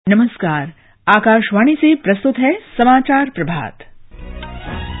नमस्कार। आकाशवाणी से प्रस्तुत है समाचार प्रभात।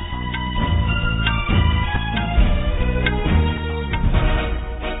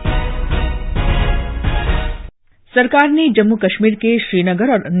 सरकार ने जम्मू कश्मीर के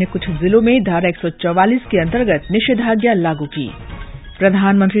श्रीनगर और अन्य कुछ जिलों में धारा 144 के अंतर्गत निषेधाज्ञा लागू की।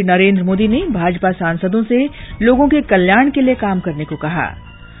 प्रधानमंत्री नरेंद्र मोदी ने भाजपा सांसदों से लोगों के कल्याण के लिए काम करने को कहा।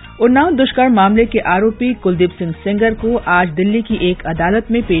 उन्नाव दुष्कर्म मामले के आरोपी कुलदीप सिंह सेंगर को आज दिल्ली की एक अदालत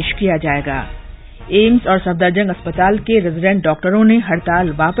में पेश किया जाएगा। एम्स और सफदरजंग अस्पताल के रेजिडेंट डॉक्टरों ने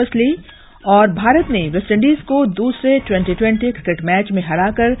हड़ताल वापस ली और भारत ने वेस्टइंडीज को दूसरे 2020 क्रिकेट मैच में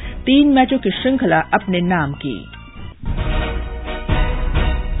हराकर 3 मैचों की श्रृंखला अपने नाम की।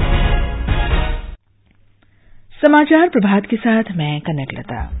 समाचार प्रभात के साथ मैं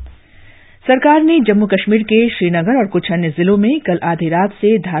कनकलता। सरकार ने जम्मू कश्मीर के श्रीनगर और कुछ अन्य जिलों में कल आधी रात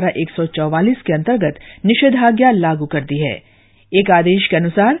से धारा 144 के अंतर्गत निषेधाज्ञा लागू कर दी है। एक आदेश के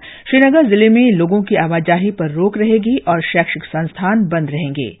अनुसार श्रीनगर जिले में लोगों की आवाजाही पर रोक रहेगी और शैक्षिक संस्थान बंद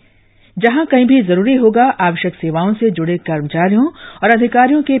रहेंगे। जहां कहीं भी जरूरी होगा, आवश्यक सेवाओं से जुड़े कर्मचारियों और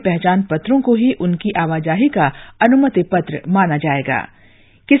अधिकारियों के पहचान पत्रों को ही उनकी आवाजाही का अनुमति पत्र माना जाएगा।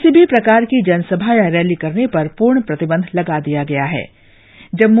 किसी भी प्रकार की जनसभा या रैली करने पर पूर्ण प्रतिबंध लगा दिया गया है।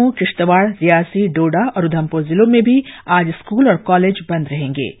 जम्मू, किश्तवाड़, रियासी, डोडा और उधमपुर जिलों में भी आज स्कूल और कॉलेज बंद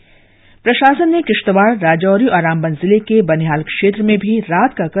रहेंगे। प्रशासन ने किश्तवाड़, राजौरी और रामबन जिले के बनिहाल क्षेत्र में भी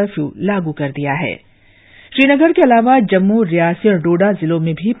रात का कर्फ्यू लागू कर दिया है। श्रीनगर के अलावा जम्मू, रियासी और डोडा जिलों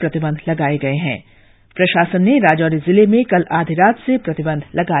में भी प्रतिबंध लगाए गए हैं। प्रशासन ने राजौरी जिले में कल आधी रात से प्रतिबंध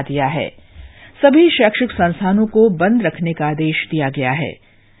लगा दिया है। सभी शैक्षिक संस्थानों को बंद रखने का आदेश दिया गया है।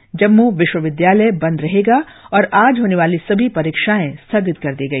 जम्मू विश्वविद्यालय बंद रहेगा और आज होने वाली सभी परीक्षाएं स्थगित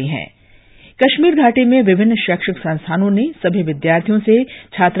कर दी गई हैं। कश्मीर घाटी में विभिन्न शैक्षिक संस्थानों ने सभी विद्यार्थियों से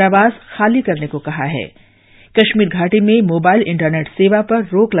छात्रावास खाली करने को कहा है। कश्मीर घाटी में मोबाइल इंटरनेट सेवा पर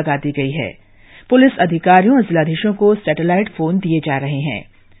रोक लगा दी गई है। पुलिस अधिकारियों और जिलाधीशों को सैटेलाइट फोन दिए जा रहे हैं।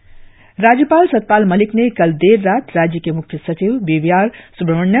 राज्यपाल सत्यपाल मलिक ने कल देर रात राज्य के मुख्य सचिव बीवीआर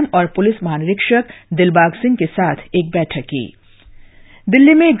सुब्रमण्यम और पुलिस महानिरीक्षक दिलबाग सिंह के साथ एक बैठक की।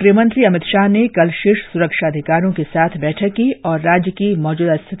 दिल्ली में गृहमंत्री अमित शाह ने कल शीर्ष सुरक्षा अधिकारियों के साथ बैठक की और राज्य की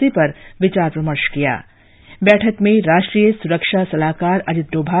मौजूदा स्थिति पर विचार विमर्श किया। बैठक में राष्ट्रीय सुरक्षा सलाहकार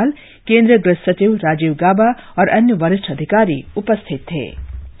अजित डोभाल, केंद्रीय गृह सचिव राजीव गाबा और अन्य वरिष्ठ अधिकारी उपस्थित थे।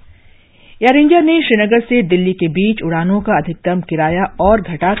 एयर इंडिया ने श्रीनगर से दिल्ली के बीच उड़ानों का अधिकतम किराया और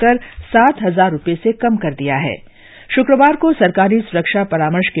घटाकर 7,000 रुपये से कम कर दिया है। शुक्रवार को सरकारी सुरक्षा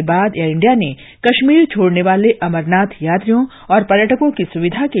परामर्श के बाद एयर इंडिया ने कश्मीर छोड़ने वाले अमरनाथ यात्रियों और पर्यटकों की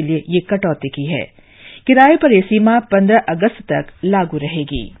सुविधा के लिए ये कटौती की है। किराए पर यह सीमा 15 अगस्त तक लागू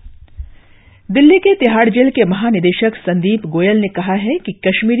रहेगी। दिल्ली के तिहाड़ जेल के महानिदेशक संदीप गोयल ने कहा है कि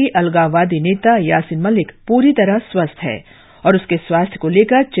कश्मीरी अलगाववादी नेता यासिन मलिक पूरी तरह स्वस्थ है और उसके स्वास्थ्य को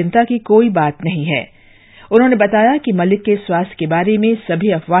लेकर चिंता की कोई बात नहीं है। उन्होंने बताया कि मलिक के स्वास्थ्य के बारे में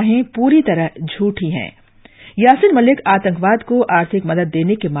सभी अफवाहें पूरी तरह झूठी हैं। यासिन मलिक आतंकवाद को आर्थिक मदद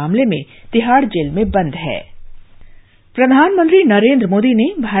देने के मामले में तिहाड़ जेल में बंद है। प्रधानमंत्री नरेंद्र मोदी ने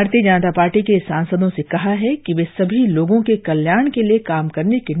भारतीय जनता पार्टी के सांसदों से कहा है कि वे सभी लोगों के कल्याण के लिए काम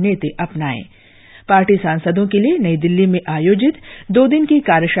करने की नीति अपनाएं। पार्टी सांसदों के लिए नई दिल्ली में आयोजित 2 दिन की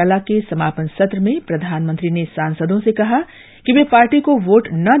कार्यशाला के समापन सत्र में प्रधानमंत्री ने सांसदों से कहा कि वे पार्टी को वोट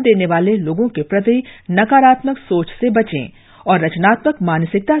न देने वाले लोगों के प्रति नकारात्मक सोच से बचें और रचनात्मक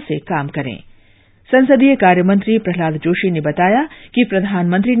मानसिकता से काम करें। संसदीय कार्य मंत्री प्रहलाद जोशी ने बताया कि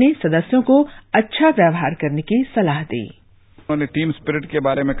प्रधानमंत्री ने सदस्यों को अच्छा व्यवहार करने की सलाह दी। उन्होंने टीम स्पिरिट के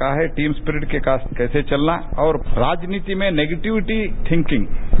बारे में कहा है, टीम स्पिरिट के साथ कैसे चलना और राजनीति में नेगेटिविटी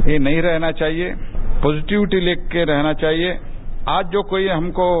थिंकिंग ये नहीं रहना चाहिए, पॉजिटिविटी लेके रहना चाहिए। आज जो कोई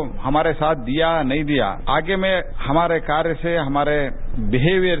हमको हमारे साथ दिया नहीं दिया, आगे में हमारे कार्य से, हमारे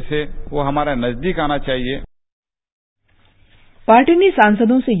बिहेवियर से वो हमारे नजदीक आना चाहिए। पार्टी ने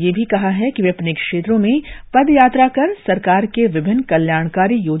सांसदों से ये भी कहा है कि वे अपने क्षेत्रों में पद यात्रा कर सरकार के विभिन्न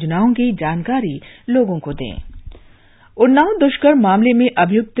कल्याणकारी योजनाओं की जानकारी लोगों को दें। उन्नाव दुष्कर्म मामले में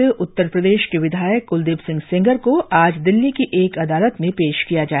अभियुक्त उत्तर प्रदेश के विधायक कुलदीप सिंह सेंगर को आज दिल्ली की एक अदालत में पेश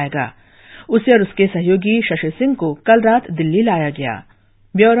किया जाएगा। उसे और उसके सहयोगी शशि सिंह को कल रात दिल्ली लाया गया।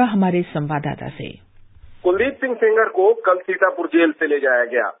 ब्यौरा हमारे संवाददाता से। कुलदीप सिंह सेंगर को कल सीतापुर जेल से ले जाया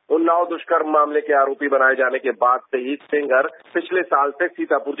गया। उन्नाव दुष्कर्म मामले के आरोपी बनाए जाने के बाद से ही सेंगर पिछले साल से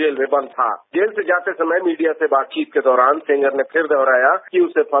सीतापुर जेल में बंद था। जेल से जाते समय मीडिया से बातचीत के दौरान सेंगर ने फिर दोहराया कि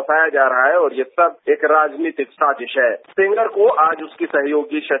उसे फंसाया जा रहा है और ये सब एक राजनीतिक साजिश है। सेंगर को आज उसकी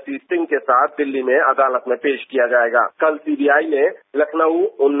सहयोगी शशि सिंह के साथ दिल्ली में अदालत में पेश किया जाएगा। कल सीबीआई ने लखनऊ,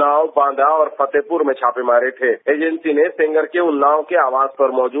 उन्नाव, बांदा और फतेहपुर में छापे मारे थे। एजेंसी ने सेंगर के उन्नाव के आवास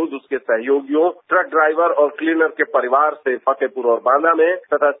पर मौजूद उसके सहयोगियों, ट्रक ड्राइवर और क्लीनर के परिवार से फतेहपुर और बांदा में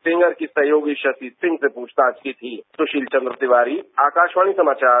तथा सेंगर की सहयोगी शशि सिंह से पूछताछ की थी। सुशील चंद्र तिवारी, आकाशवाणी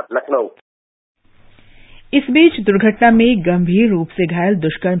समाचार, लखनऊ। इस बीच दुर्घटना में गंभीर रूप से घायल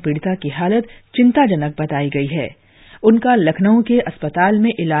दुष्कर्म पीड़िता की हालत चिंताजनक बताई गई है। उनका लखनऊ के अस्पताल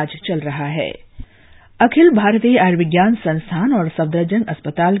में इलाज चल रहा है। अखिल भारतीय आयुर्विज्ञान संस्थान और सफदरजंग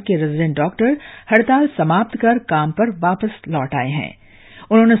अस्पताल के रेजिडेंट डॉक्टर हड़ताल समाप्त कर काम पर वापस लौट आए हैं।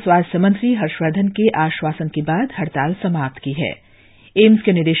 उन्होंने स्वास्थ्य मंत्री हर्षवर्धन के आश्वासन के बाद हड़ताल समाप्त की है। एम्स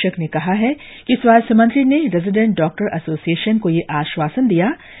के निदेशक ने कहा है कि स्वास्थ्य मंत्री ने रेजिडेंट डॉक्टर एसोसिएशन को यह आश्वासन दिया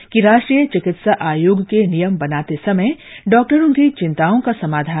कि राष्ट्रीय चिकित्सा आयोग के नियम बनाते समय डॉक्टरों की चिंताओं का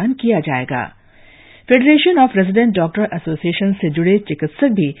समाधान किया जाएगा। Federation of resident doctor association से जुड़े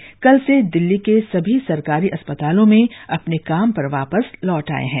चिकित्सक भी कल से दिल्ली के सभी सरकारी अस्पतालों में अपने काम पर वापस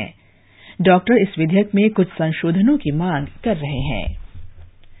लौट आए हैं। डॉक्टर इस विधेयक में कुछ संशोधनों की मांग कर रहे हैं।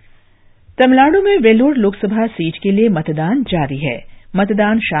 तमिलनाडु में वेल्लोर लोकसभा सीट के लिए मतदान जारी है।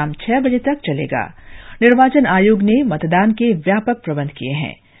 मतदान शाम 6 बजे तक चलेगा। निर्वाचन आयोग ने मतदान के व्यापक प्रबंध किए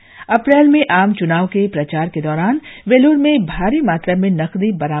हैं। अप्रैल में आम चुनाव के प्रचार के दौरान वेल्लोर में भारी मात्रा में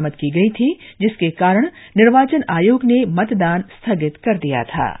नकदी बरामद की गई थी, जिसके कारण निर्वाचन आयोग ने मतदान स्थगित कर दिया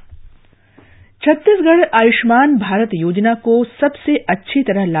था। छत्तीसगढ़ आयुष्मान भारत योजना को सबसे अच्छी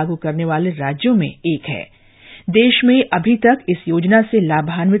तरह लागू करने वाले राज्यों में एक है। देश में अभी तक इस योजना से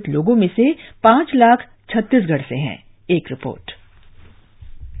लाभान्वित लोगों में से 5 लाख छत्तीसगढ़ से हैं। एक रिपोर्ट।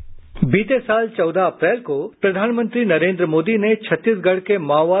 बीते साल 14 अप्रैल को प्रधानमंत्री नरेंद्र मोदी ने छत्तीसगढ़ के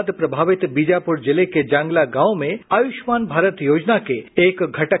माओवाद प्रभावित बीजापुर जिले के जांगला गांव में आयुष्मान भारत योजना के एक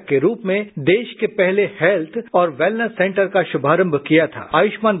घटक के रूप में देश के पहले हेल्थ और वेलनेस सेंटर का शुभारंभ किया था।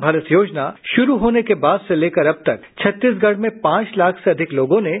 आयुष्मान भारत योजना शुरू होने के बाद से लेकर अब तक छत्तीसगढ़ में 5 लाख से अधिक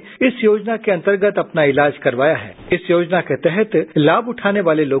लोगों ने इस योजना के अंतर्गत अपना इलाज करवाया है। इस योजना के तहत लाभ उठाने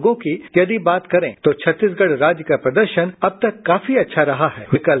वाले लोगों की यदि बात करें तो छत्तीसगढ़ राज्य का प्रदर्शन अब तक काफी अच्छा रहा है।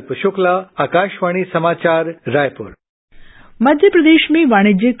 विकल्प शुक्ला, आकाशवाणी समाचार, रायपुर। मध्य प्रदेश में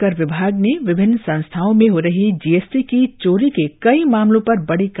वाणिज्यिक कर विभाग ने विभिन्न संस्थाओं में हो रही जीएसटी की चोरी के कई मामलों पर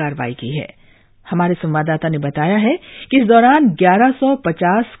बड़ी कार्रवाई की है। हमारे संवाददाता ने बताया है कि इस दौरान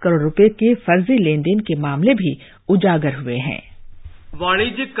 1150 करोड़ रुपए के फर्जी लेनदेन के मामले भी उजागर हुए हैं।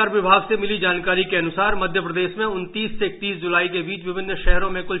 वाणिज्यिक कर विभाग से मिली जानकारी के अनुसार मध्य प्रदेश में 29 से 31 जुलाई के बीच विभिन्न शहरों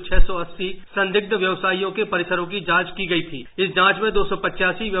में कुल 680 संदिग्ध व्यवसायियों के परिसरों की जांच की गई थी। इस जांच में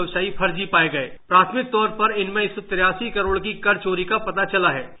 285 व्यवसायी फर्जी पाए गए। प्राथमिक तौर पर इनमें 183 करोड़ की कर चोरी का पता चला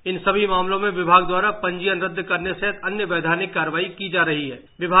है। इन सभी मामलों में विभाग द्वारा पंजीयन रद्द करने सहित अन्य वैधानिक कार्रवाई की जा रही है।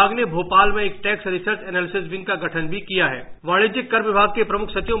 विभाग ने भोपाल में एक टैक्स रिसर्च एनालिसिस विंग का गठन भी किया है। वाणिज्यिक कर विभाग के प्रमुख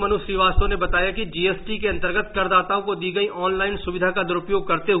सचिव मनु श्रीवास्तव ने बताया कि जीएसटी के अंतर्गत करदाताओं को दी गई ऑनलाइन सुविधा का दुरुपयोग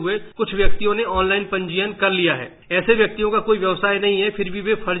करते हुए कुछ व्यक्तियों ने ऑनलाइन पंजीयन कर लिया है। ऐसे व्यक्तियों का कोई व्यवसाय नहीं है, फिर भी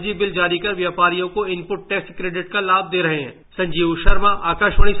वे फर्जी बिल जारी कर व्यापारियों को इनपुट टैक्स क्रेडिट का लाभ दे रहे हैं। संजीव शर्मा,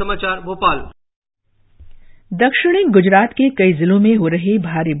 आकाशवाणी समाचार, भोपाल। दक्षिणी गुजरात के कई जिलों में हो रही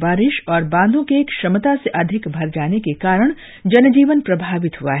भारी बारिश और बांधों के क्षमता से अधिक भर जाने के कारण जनजीवन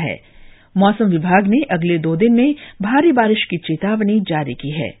प्रभावित हुआ है। मौसम विभाग ने अगले 2 दिन में भारी बारिश की चेतावनी जारी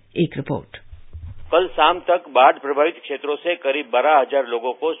की है। एक रिपोर्ट। कल शाम तक बाढ़ प्रभावित क्षेत्रों से करीब 12,000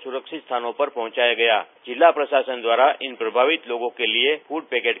 लोगों को सुरक्षित स्थानों पर पहुंचाया गया। जिला प्रशासन द्वारा इन प्रभावित लोगों के लिए फूड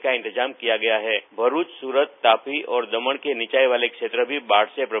पैकेट का इंतजाम किया गया है। भरूच, सूरत, तापी और दमन के निचाई वाले क्षेत्र भी बाढ़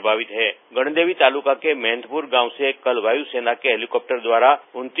से प्रभावित है। गणदेवी तालुका के मेहंदपुर गांव से कल वायुसेना के हेलीकॉप्टर द्वारा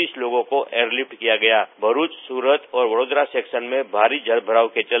 29 लोगों को एयरलिफ्ट किया गया। भरूच, सूरत और वडोदरा सेक्शन में भारी जलभराव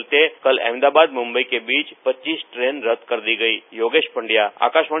के चलते कल अहमदाबाद मुंबई के बीच 25 ट्रेन रद्द कर दी गई। योगेश पंड्या,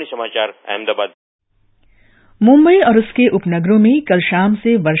 आकाशवाणी समाचार, अहमदाबाद। मुंबई और उसके उपनगरों में कल शाम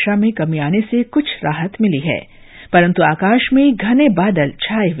से वर्षा में कमी आने से कुछ राहत मिली है, परंतु आकाश में घने बादल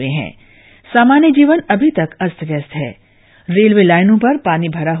छाए हुए हैं। सामान्य जीवन अभी तक अस्त व्यस्त है। रेलवे लाइनों पर पानी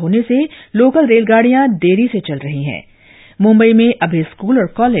भरा होने से लोकल रेलगाड़ियां देरी से चल रही हैं। मुंबई में अभी स्कूल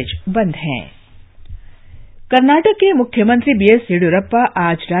और कॉलेज बंद हैं। कर्नाटक के मुख्यमंत्री बीएस येडियुरप्पा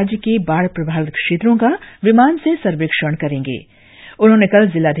आज राज्य के बाढ़ प्रभावित क्षेत्रों का विमान से सर्वेक्षण करेंगे। उन्होंने कल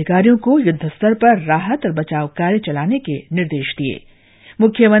जिलाधिकारियों को युद्धस्तर पर राहत और बचाव कार्य चलाने के निर्देश दिए।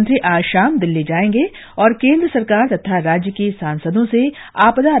 मुख्यमंत्री आज शाम दिल्ली जाएंगे और केंद्र सरकार तथा राज्य के सांसदों से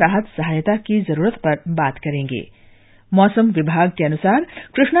आपदा राहत सहायता की जरूरत पर बात करेंगे। मौसम विभाग के अनुसार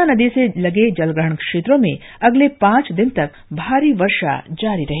कृष्णा नदी से लगे जलग्रहण क्षेत्रों में अगले 5 दिन तक भारी वर्षा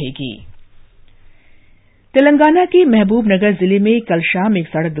जारी रहेगी। तेलंगाना के महबूबनगर जिले में कल शाम एक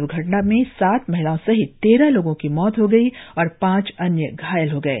सड़क दुर्घटना में 7 महिलाओं सहित 13 लोगों की मौत हो गई और 5 अन्य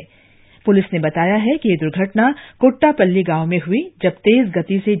घायल हो गए। पुलिस ने बताया है कि ये दुर्घटना कोट्टापल्ली गांव में हुई, जब तेज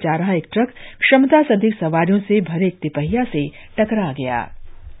गति से जा रहा एक ट्रक क्षमता से अधिक सवारियों से भरे एक तिपहिया से टकरा गया।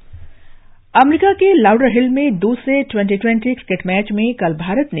 अमेरिका के लाउडरहिल में दूसरे T20 क्रिकेट मैच में कल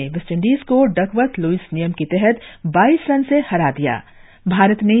भारत ने वेस्टइंडीज को डकवर्थ लुईस नियम के तहत 22 रन से हरा दिया।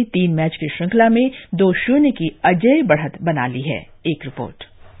 भारत ने 3 मैच की श्रृंखला में 2-0 की अजेय बढ़त बना ली है। एक रिपोर्ट।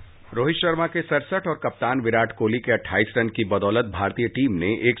 रोहित शर्मा के 67 और कप्तान विराट कोहली के 28 रन की बदौलत भारतीय टीम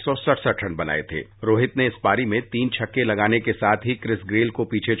ने 167 रन बनाए थे। रोहित ने इस पारी में 3 छक्के लगाने के साथ ही क्रिस गेल को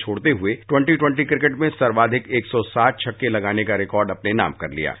पीछे छोड़ते हुए T20 क्रिकेट में सर्वाधिक 160 छक्के लगाने का रिकॉर्ड अपने नाम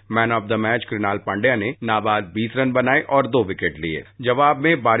कर लिया। Man of the match Krunal Pandya ने नाबाद 20 रन बनाए और 2 विकेट लिए। जवाब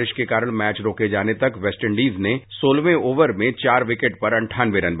में बारिश के कारण मैच रोके जाने तक वेस्टइंडीज ने 16वें ओवर में 4 विकेट पर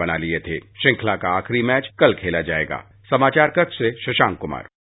 98 रन बना लिए थे। श्रृंखला का आखिरी मैच कल खेला जाएगा। समाचार कक्ष से शशांक कुमार।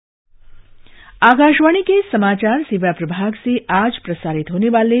 आकाशवाणी के समाचार सेवा प्रभाग से आज प्रसारित होने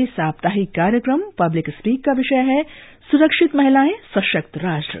वाले साप्ताहिक कार्यक्रम पब्लिक स्पीक का विषय है सुरक्षित महिलाएं सशक्त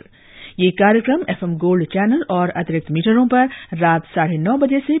राष्ट्र। ये कार्यक्रम FM गोल्ड चैनल और अतिरिक्त मीटरों पर रात 9:30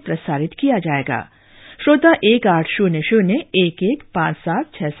 बजे से प्रसारित किया जाएगा। श्रोता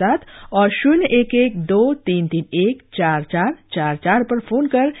 1800-115767 और 0112331444 पर फोन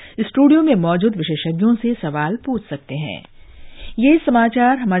कर स्टूडियो में मौजूद विशेषज्ञों से सवाल पूछ सकते हैं। ये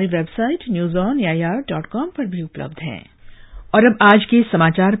समाचार हमारी वेबसाइट newsonair.com पर भी उपलब्ध हैं। और अब आज के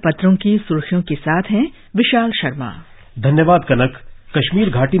समाचार पत्रों की सुर्खियों के साथ हैं विशाल शर्मा। धन्यवाद कनक। कश्मीर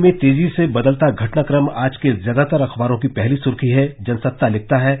घाटी में तेजी से बदलता घटनाक्रम आज के ज्यादातर अखबारों की पहली सुर्खी है। जनसत्ता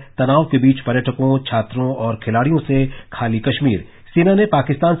लिखता है, तनाव के बीच पर्यटकों, छात्रों और खिलाड़ियों से खाली कश्मीर। सेना ने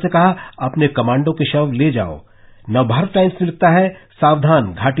पाकिस्तान से कहा, अपने कमांडो के शव ले जाओ। नवभारत टाइम्स में लिखता है,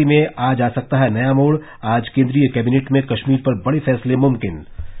 सावधान, घाटी में आ जा सकता है नया मोड़। आज केंद्रीय कैबिनेट में कश्मीर पर बड़े फैसले मुमकिन।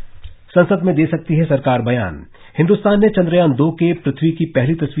 संसद में दे सकती है सरकार बयान। हिंदुस्तान ने चंद्रयान 2 के पृथ्वी की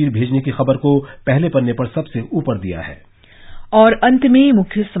पहली तस्वीर भेजने की खबर को पहले पन्ने पर सबसे ऊपर दिया है। और अंत में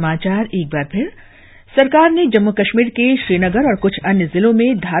मुख्य समाचार एक बार फिर। सरकार ने जम्मू कश्मीर के श्रीनगर और कुछ अन्य जिलों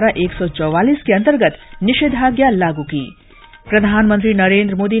में धारा 144 के अंतर्गत निषेधाज्ञा लागू की। प्रधानमंत्री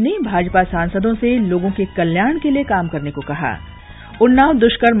नरेंद्र मोदी ने भाजपा सांसदों से लोगों के कल्याण के लिए काम करने को कहा। उन्नाव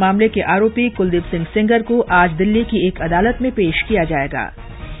दुष्कर्म मामले के आरोपी कुलदीप सिंह सेंगर को आज दिल्ली की एक अदालत में पेश किया जाएगा।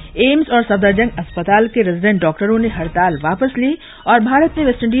 एम्स और सफदरजंग अस्पताल के रेजिडेंट डॉक्टरों ने हड़ताल वापस ली और भारत ने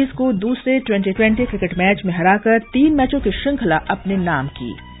वेस्टइंडीज को दूसरे T20 क्रिकेट मैच में हराकर 3 मैचों की श्रृंखला अपने नाम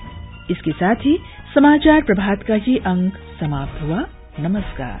की। इसके साथ ही समाचार प्रभात का ये अंक समाप्त हुआ।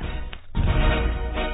 नमस्कार।